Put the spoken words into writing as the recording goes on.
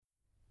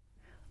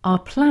Our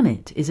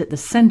planet is at the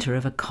centre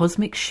of a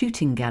cosmic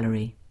shooting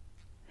gallery.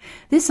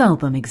 This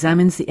album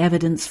examines the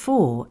evidence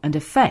for and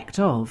effect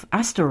of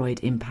asteroid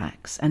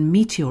impacts and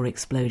meteor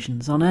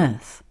explosions on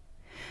Earth.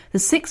 The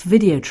 6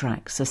 video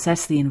tracks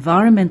assess the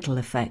environmental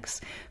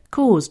effects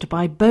caused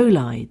by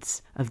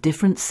bolides of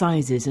different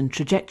sizes and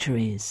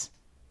trajectories.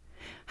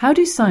 How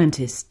do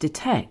scientists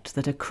detect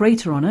that a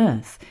crater on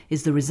Earth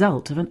is the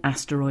result of an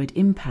asteroid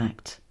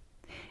impact?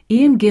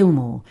 Ian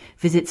Gilmore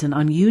visits an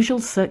unusual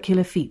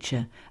circular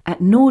feature at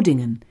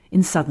Nordingen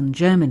in southern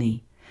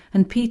Germany,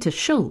 and Peter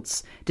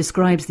Schultz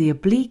describes the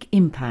oblique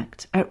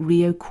impact at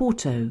Rio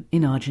Cuarto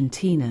in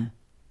Argentina.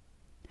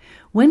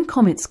 When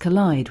comets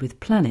collide with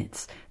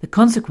planets, the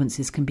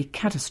consequences can be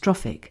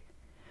catastrophic.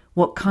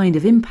 What kind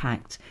of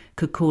impact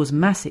could cause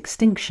mass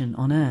extinction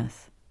on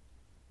Earth?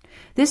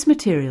 This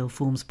material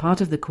forms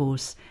part of the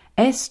course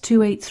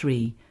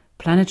S283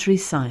 Planetary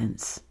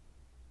Science.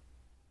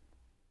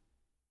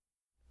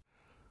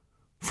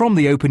 From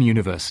the Open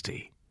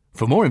University.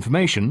 For more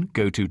information,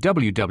 go to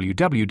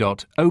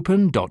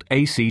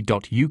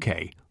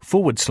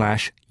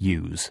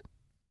www.open.ac.uk/use.